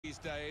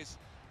days,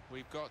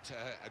 we've got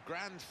a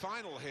grand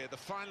final here, the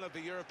final of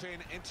the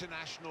European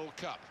International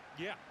Cup.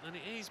 Yeah, and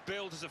it is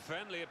billed as a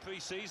friendly, a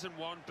pre-season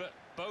one, but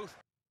both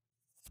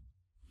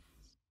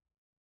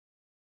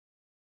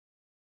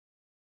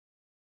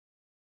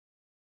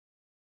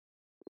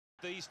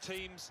these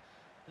teams,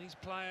 these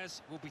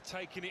players will be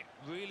taking it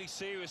really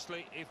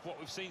seriously if what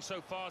we've seen so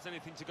far is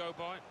anything to go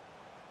by.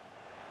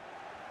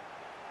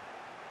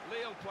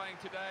 Lille playing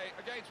today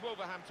against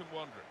Wolverhampton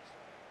Wanderers.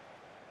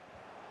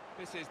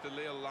 This is the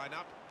Lille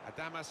lineup.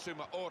 Adama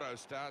Soumaoro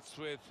starts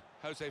with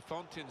Jose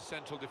Font in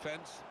central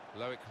defence.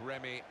 Loic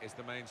Remy is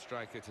the main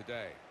striker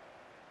today.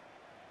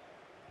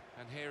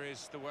 And here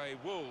is the way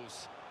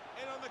Wolves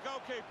in on the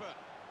goalkeeper.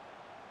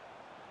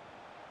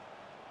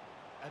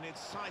 An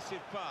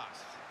incisive pass.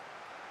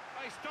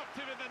 They stopped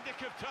him in the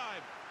nick of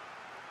time.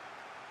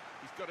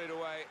 He's got it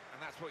away,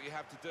 and that's what you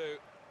have to do.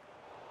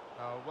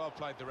 Oh, well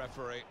played, the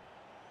referee.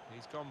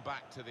 He's gone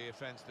back to the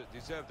offence that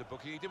deserved the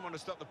booking. He didn't want to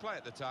stop the play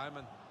at the time,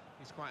 and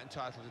he's quite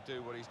entitled to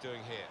do what he's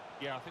doing here.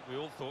 Yeah, I think we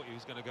all thought he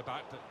was going to go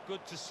back, but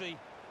good to see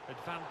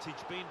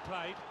advantage being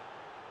played.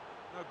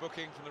 No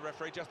booking from the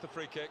referee, just the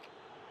free kick.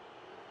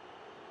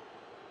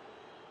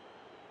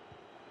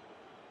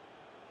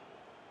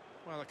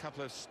 Well, a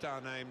couple of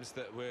star names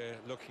that we're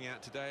looking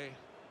at today.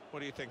 What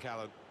do you think,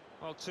 Alan?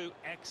 Well, two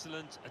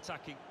excellent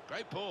attacking.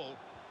 Great ball.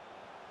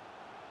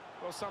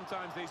 Well,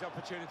 sometimes these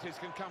opportunities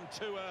can come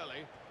too early,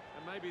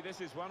 and maybe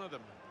this is one of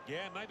them.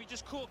 Yeah, maybe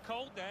just caught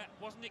cold there.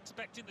 Wasn't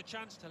expecting the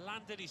chance to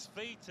land at his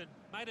feet and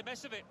made a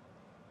mess of it.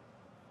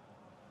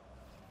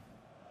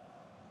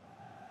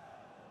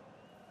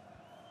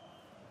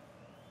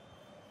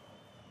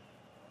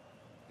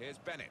 Here's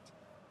Bennett.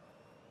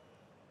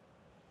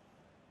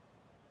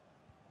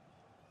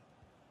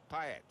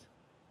 Payet.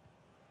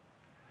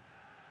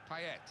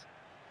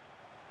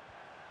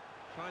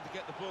 Trying to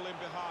get the ball in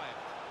behind.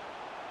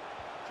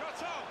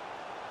 Shot on!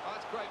 Oh,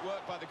 that's great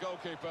work by the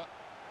goalkeeper.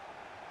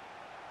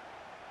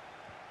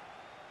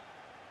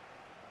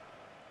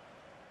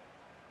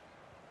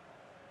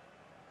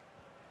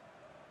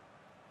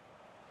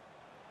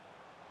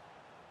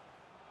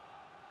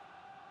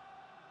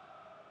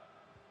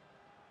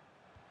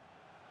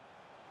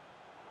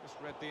 Just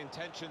read the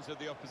intentions of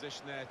the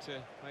opposition there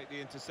to make the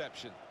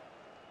interception.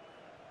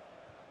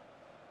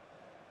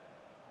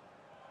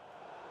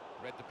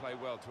 Read the play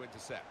well to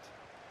intercept.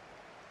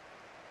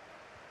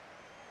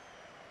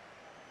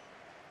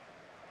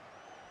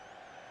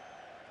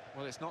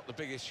 Well, it's not the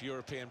biggest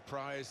European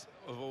prize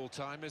of all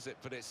time, is it?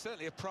 But it's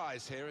certainly a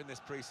prize here in this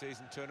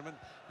pre-season tournament.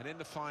 And in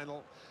the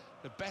final,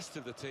 the best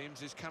of the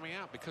teams is coming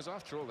out, because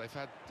after all, they've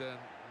had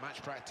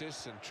match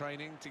practice and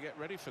training to get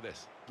ready for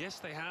this. Yes,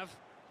 they have.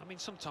 I mean,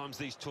 sometimes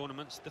these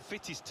tournaments, the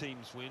fittest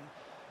teams win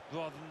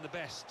rather than the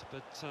best.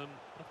 But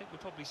I think we're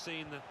probably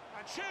seeing the...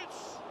 And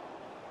shoots!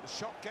 The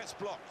shot gets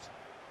blocked.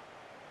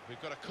 We've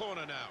got a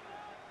corner now.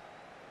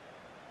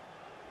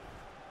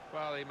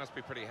 Well, he must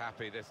be pretty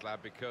happy, this lad,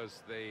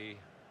 because the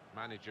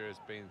manager has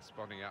been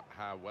spotting up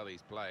how well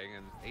he's playing,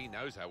 and he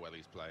knows how well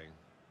he's playing.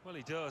 Well,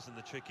 he does, and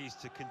the trick is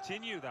to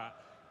continue that,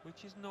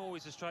 which isn't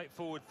always a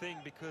straightforward thing,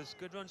 because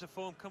good runs of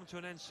form come to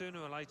an end sooner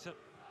or later.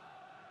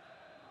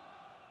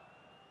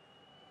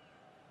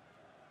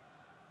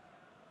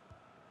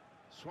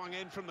 Swung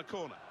in from the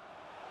corner.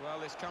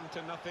 Well, it's come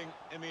to nothing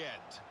in the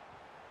end.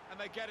 And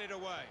they get it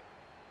away.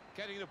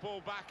 Getting the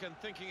ball back and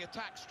thinking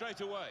attack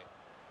straight away.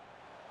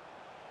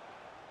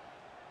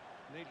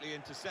 Neatly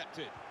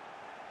intercepted.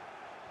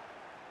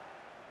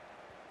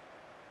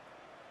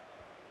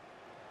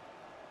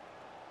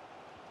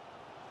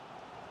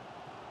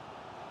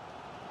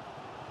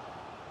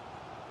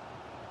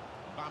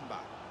 Bamba.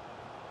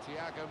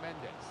 Thiago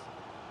Mendes.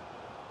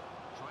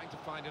 Trying to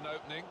find an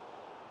opening.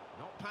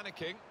 Not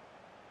panicking.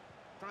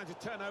 Trying to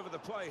turn over the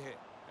play here.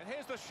 And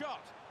here's the shot.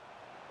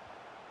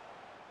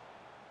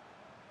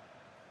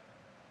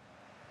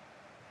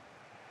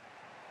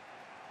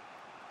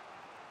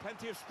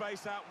 Plenty of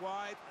space out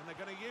wide, and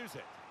they're going to use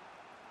it.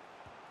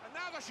 And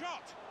now the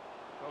shot!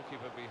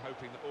 Goalkeeper be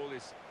hoping that all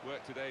his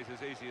work today is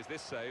as easy as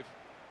this save.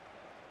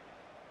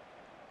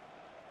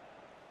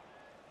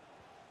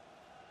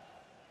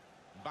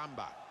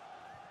 Bamba.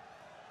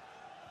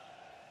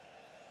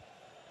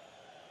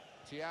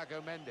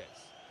 Thiago Mendes.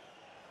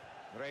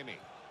 Remy.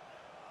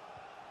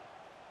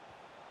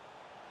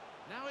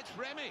 Now it's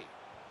Remy.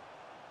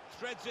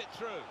 Threads it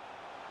through.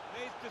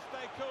 Needs to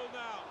stay cool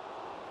now.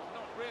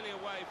 Not really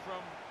away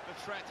from the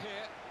threat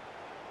here.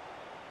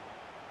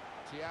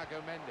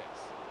 Thiago Mendes.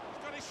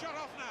 He's got his shot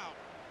off now.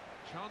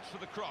 Chance for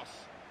the cross.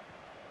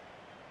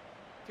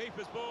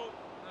 Keeper's ball,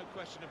 no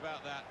question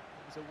about that.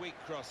 It's a weak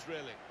cross,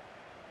 really.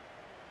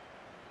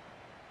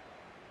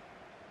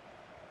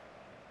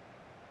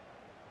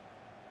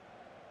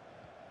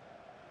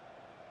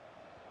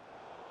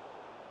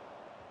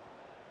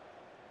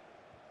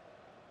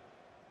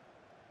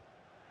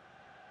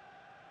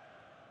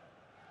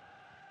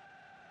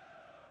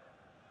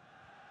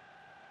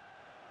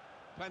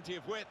 Plenty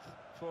of width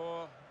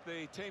for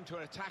the team to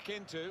attack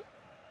into.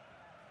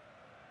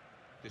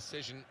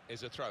 Decision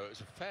is a throw. It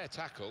was a fair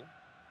tackle.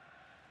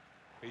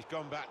 He's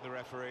gone back, the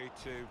referee,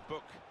 to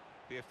book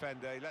the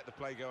offender. He let the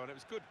play go on. It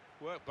was good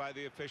work by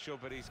the official,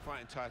 but he's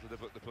quite entitled to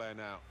book the player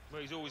now.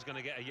 Well, he's always going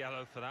to get a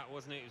yellow for that,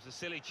 wasn't it? It was a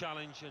silly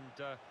challenge,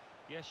 and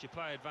yes, you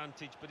play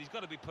advantage, but he's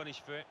got to be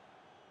punished for it.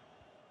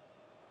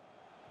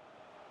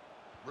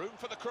 Room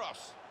for the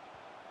cross.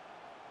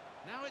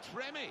 Now it's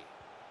Remy.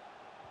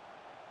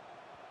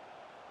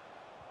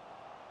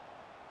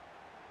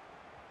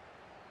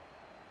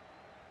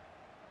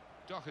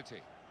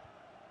 Doherty.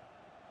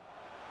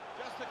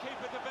 Just the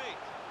keeper to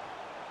beat.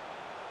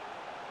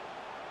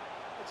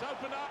 It's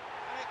opened up,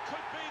 and it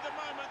could be the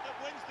moment that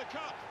wins the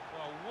cup.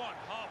 Well, one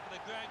half of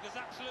the ground goes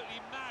absolutely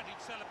mad in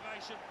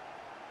celebration.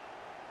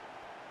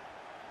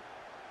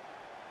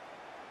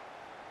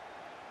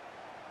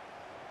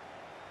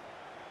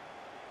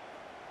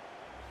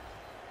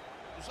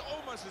 It was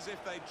almost as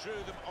if they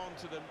drew them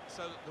onto them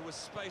so that there was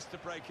space to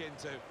break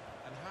into,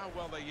 and how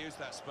well they used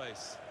that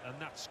space. And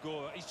that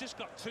scorer, he's just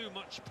got too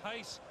much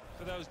pace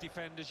for those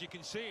defenders, you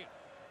can see it.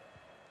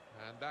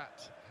 And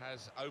that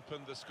has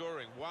opened the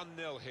scoring.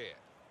 1-0 here.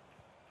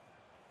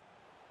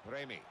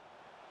 Remy.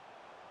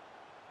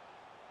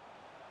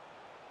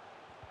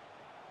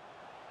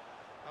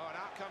 Oh, and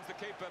out comes the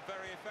keeper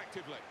very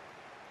effectively.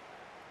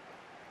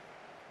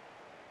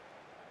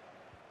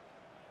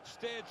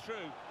 Steered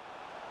through.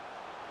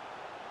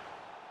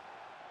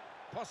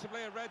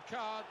 Possibly a red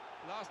card.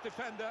 Last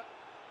defender.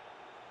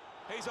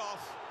 He's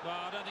off. Well,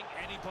 I don't think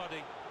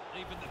anybody,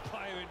 even the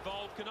player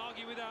involved, can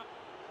argue with that.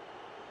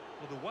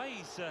 Well, the way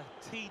he's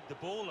teed the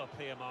ball up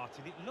here,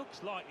 Martin, it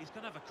looks like he's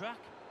going to have a crack.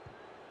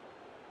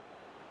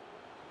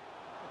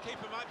 The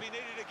keeper might be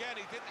needed again.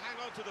 He didn't hang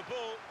on to the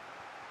ball.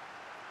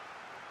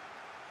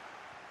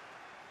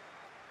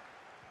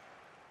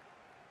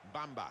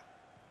 Bamba.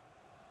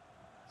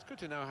 It's good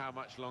to know how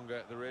much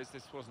longer there is.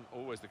 This wasn't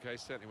always the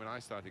case, certainly when I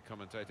started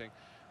commentating.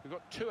 We've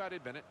got 2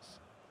 added minutes.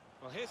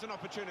 Well, here's an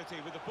opportunity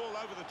with the ball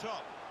over the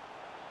top.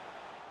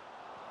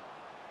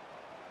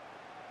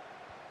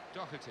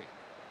 Doherty.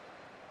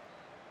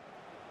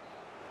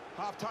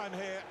 Half-time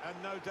here, and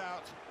no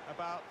doubt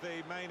about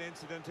the main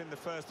incident in the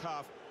first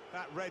half.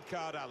 That red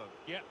card, Alan.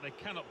 Yeah, they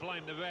cannot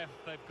blame the ref.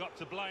 They've got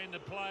to blame the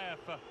player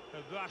for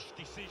a rash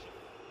decision.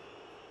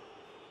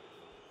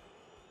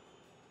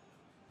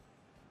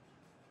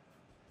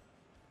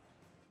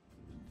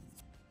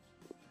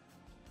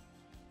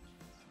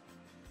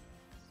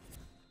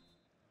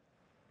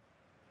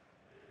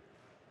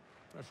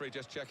 Referee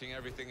just checking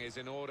everything is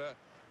in order,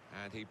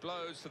 and he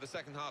blows for the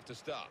second half to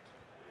start.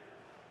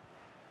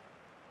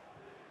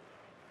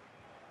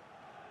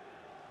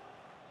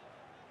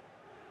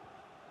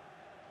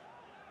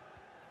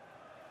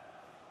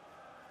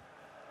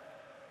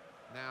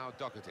 Now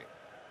Doherty.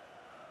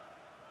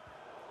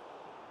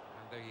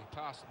 And the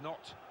pass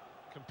not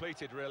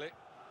completed, really.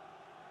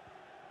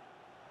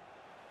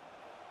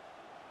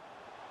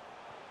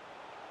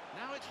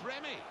 Now it's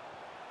Remy.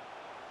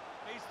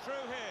 He's through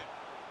here.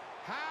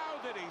 How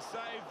did he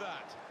save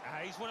that?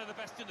 He's one of the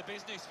best in the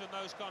business from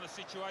those kind of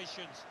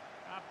situations.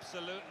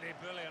 Absolutely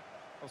brilliant.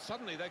 Well,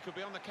 suddenly they could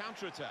be on the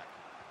counter-attack.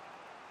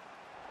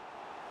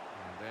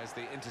 And there's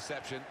the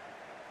interception.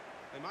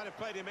 They might have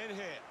played him in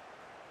here.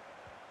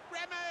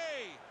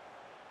 Remy!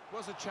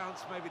 Was a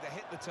chance maybe to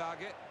hit the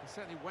target. He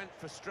certainly went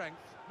for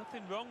strength.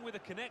 Nothing wrong with the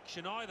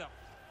connection either.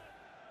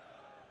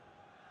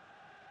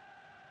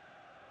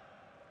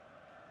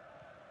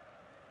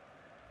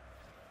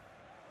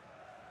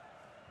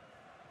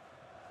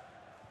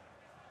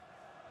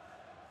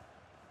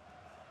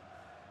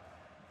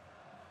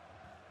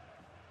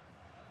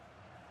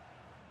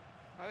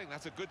 I think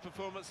that's a good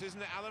performance,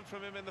 isn't it, Alan,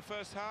 from him in the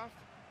first half?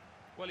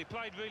 Well, he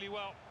played really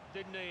well,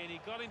 didn't he? And he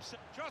got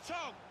himself... Shot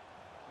on!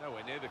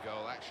 Nowhere near the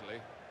goal,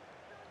 actually.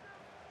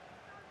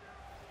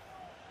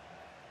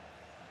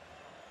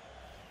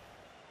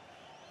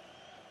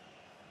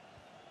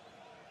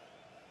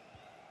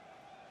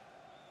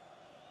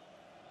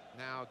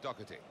 Now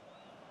Doherty.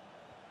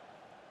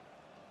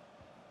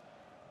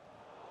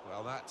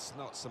 Well, that's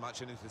not so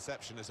much an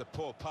interception as a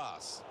poor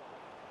pass.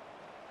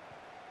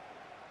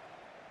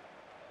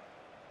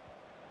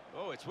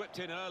 Oh, it's whipped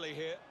in early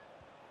here.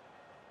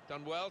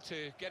 Done well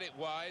to get it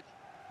wide.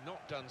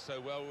 Not done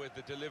so well with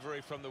the delivery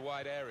from the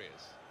wide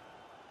areas.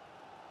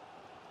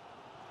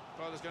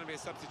 Well, there's going to be a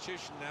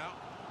substitution now.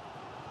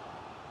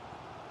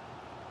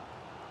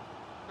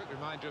 Quick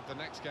reminder of the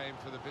next game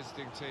for the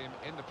visiting team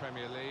in the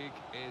Premier League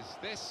is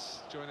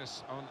this. Join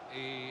us on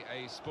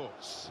EA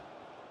Sports.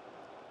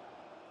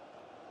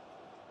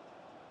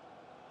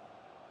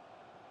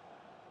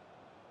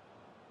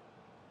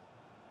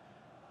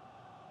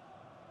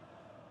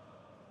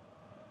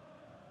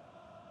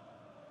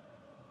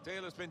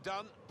 Deal has been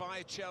done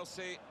by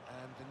Chelsea,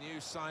 and the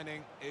new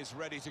signing is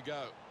ready to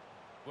go.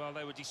 Well,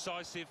 they were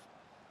decisive.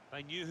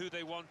 They knew who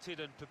they wanted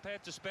and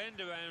prepared to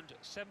spend around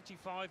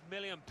 £75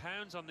 million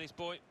on this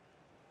boy.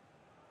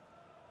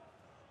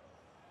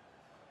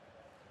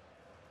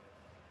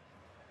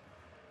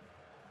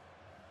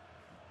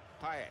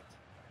 Payet.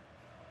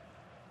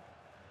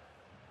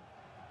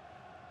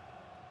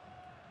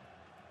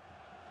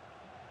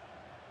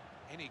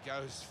 In he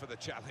goes for the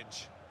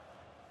challenge.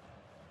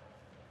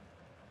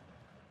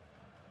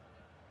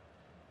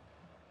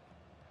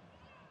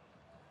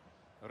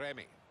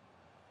 Remy.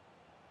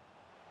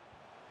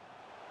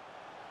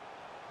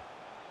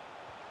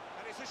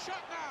 And it's a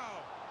shot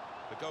now!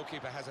 The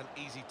goalkeeper has an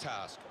easy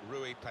task,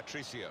 Rui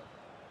Patricio.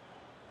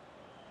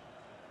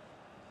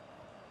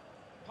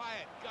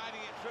 Payet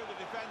guiding it through the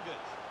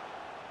defenders.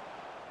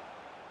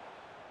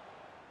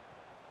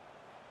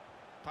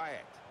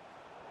 Payet.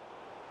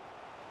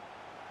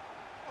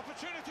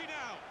 Opportunity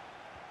now.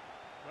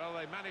 Well,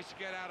 they managed to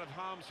get out of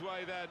harm's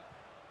way then,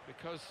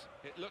 because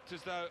it looked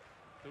as though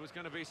there was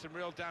going to be some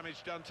real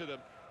damage done to them.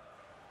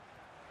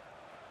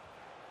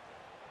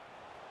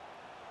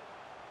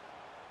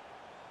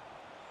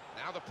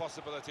 Now the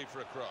possibility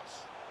for a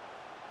cross.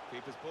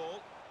 Keeper's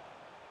ball.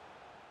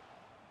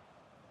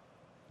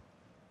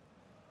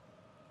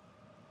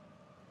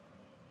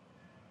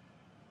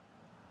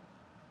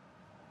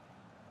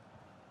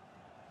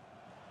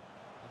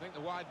 I think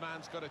the wide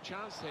man's got a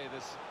chance here.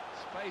 There's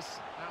space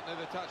out near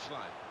the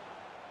touchline.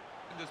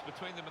 There's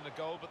between them and the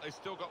goal, but they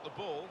still got the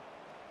ball.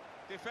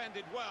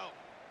 Defended well.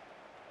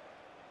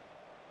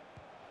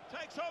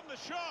 Takes on the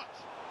shot.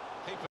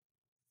 Keeper.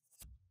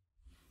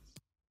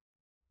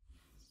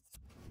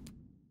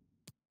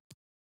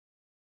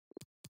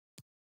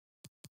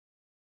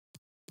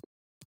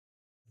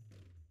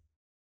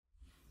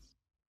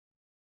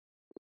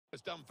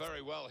 Has done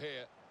very well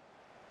here.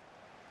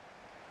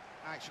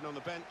 Action on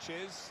the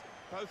benches.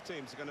 Both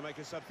teams are going to make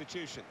a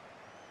substitution.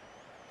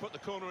 Put the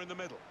corner in the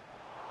middle.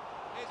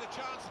 Here's a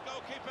chance,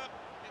 goalkeeper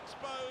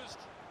exposed.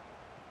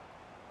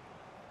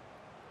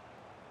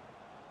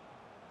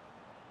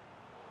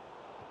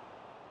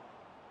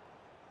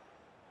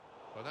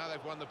 Well, now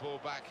they've won the ball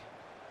back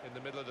in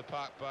the middle of the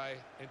park by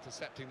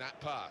intercepting that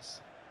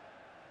pass.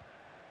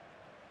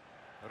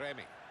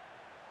 Remy.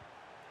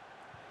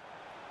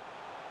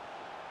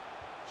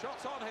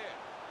 Shots on here.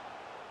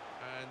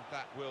 And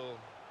that will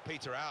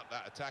peter out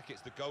that attack.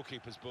 It's the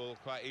goalkeeper's ball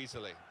quite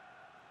easily.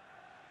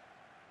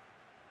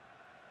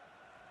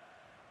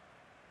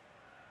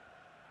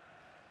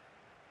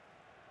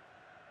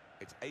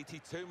 It's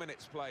 82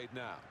 minutes played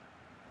now.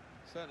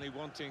 Certainly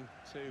wanting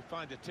to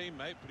find a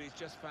teammate, but he's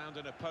just found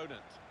an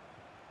opponent.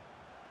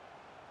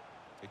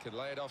 He can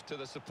lay it off to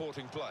the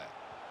supporting player.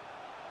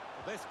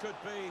 Well, this could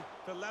be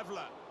the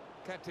leveller.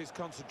 Kept his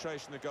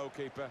concentration, the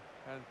goalkeeper,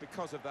 and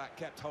because of that,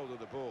 kept hold of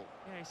the ball.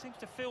 Yeah, he seems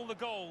to feel the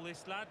goal,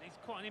 this lad. He's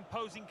quite an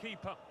imposing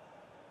keeper.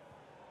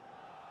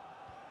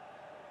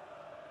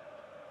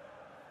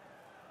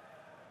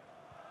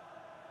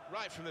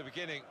 Right from the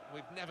beginning,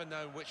 we've never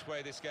known which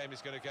way this game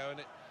is going to go, and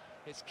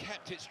it's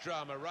kept its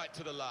drama right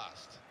to the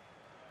last.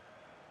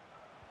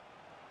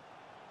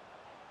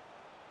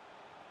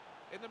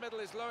 In the middle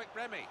is Loic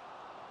Remy.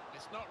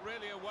 It's not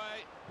really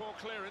away, poor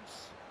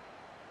clearance.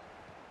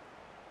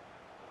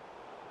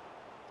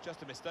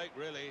 Just a mistake,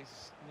 really.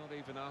 He's not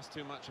even asked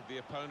too much of the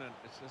opponent.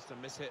 It's just a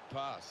mishit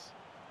pass.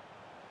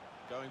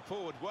 Going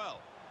forward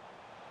well.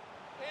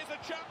 Here's a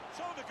chance,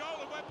 saw the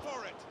goal and went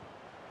for it.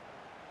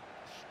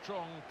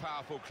 Strong,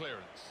 powerful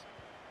clearance.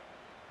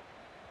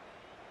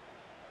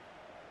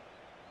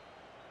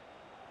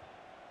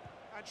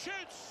 And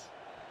shoots.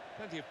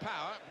 Plenty of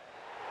power.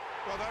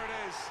 Well, there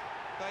it is.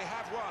 They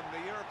have won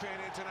the European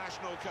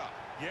International Cup.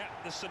 Yeah,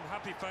 there's some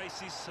happy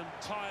faces, some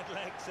tired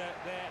legs out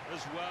there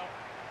as well.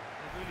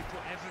 They've really put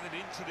everything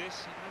into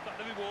this, and they've got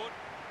the reward.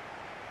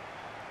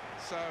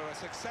 So, a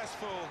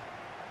successful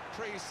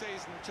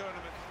pre-season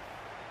tournament.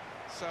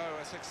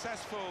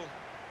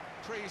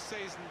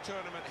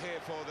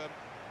 Here for them.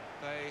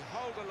 They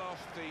hold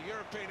aloft the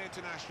European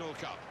International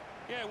Cup.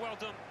 Yeah, well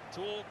done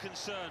to all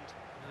concerned.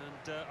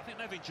 And I think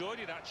they've enjoyed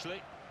it,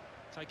 actually,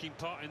 taking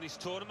part in this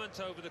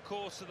tournament over the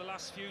course of the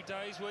last few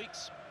days,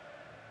 weeks.